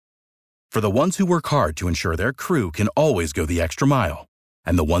For the ones who work hard to ensure their crew can always go the extra mile,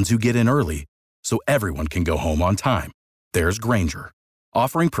 and the ones who get in early so everyone can go home on time, there's Grainger,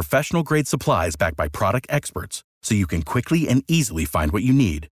 offering professional-grade supplies backed by product experts so you can quickly and easily find what you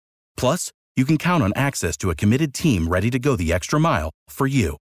need. Plus, you can count on access to a committed team ready to go the extra mile for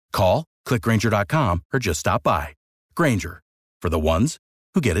you. Call, click Grainger.com, or just stop by. Grainger, for the ones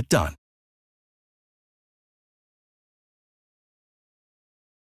who get it done.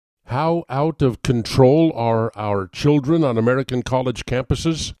 How out of control are our children on American college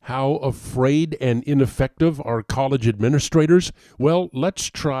campuses? How afraid and ineffective are college administrators? Well, let's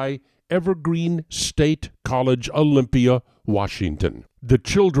try Evergreen State College, Olympia, Washington. The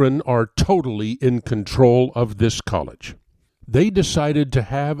children are totally in control of this college. They decided to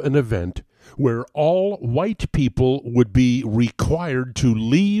have an event where all white people would be required to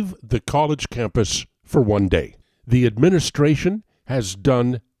leave the college campus for one day. The administration has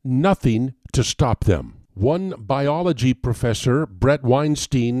done nothing to stop them. One biology professor, Brett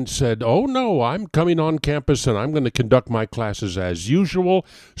Weinstein, said, "Oh no, I'm coming on campus and I'm going to conduct my classes as usual."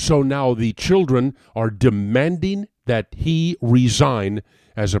 So now the children are demanding that he resign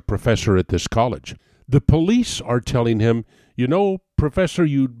as a professor at this college. The police are telling him, "You know, Professor,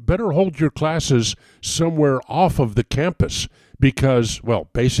 you'd better hold your classes somewhere off of the campus because, well,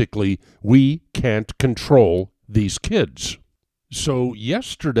 basically, we can't control these kids." So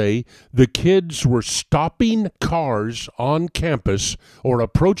yesterday, the kids were stopping cars on campus or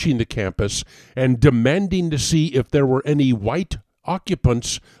approaching the campus and demanding to see if there were any white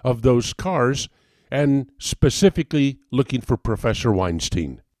occupants of those cars, and specifically looking for Professor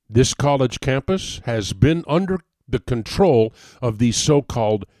Weinstein. This college campus has been under the control of these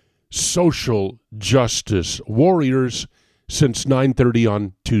so-called social justice warriors since 9:30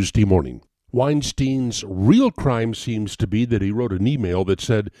 on Tuesday morning. Weinstein's real crime seems to be that he wrote an email that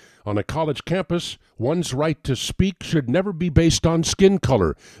said, "On a college campus, one's right to speak should never be based on skin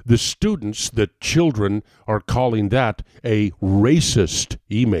color." The students, the children, are calling that a racist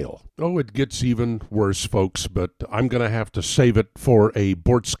email. Oh, it gets even worse, folks, but I'm going to have to save it for a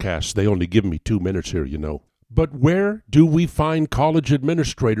Bortzcast. They only give me 2 minutes here, you know. But where do we find college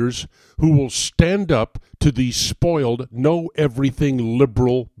administrators who will stand up to these spoiled, know-everything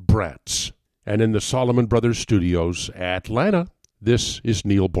liberal brats? And in the Solomon Brothers Studios, Atlanta, this is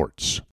Neil Bortz.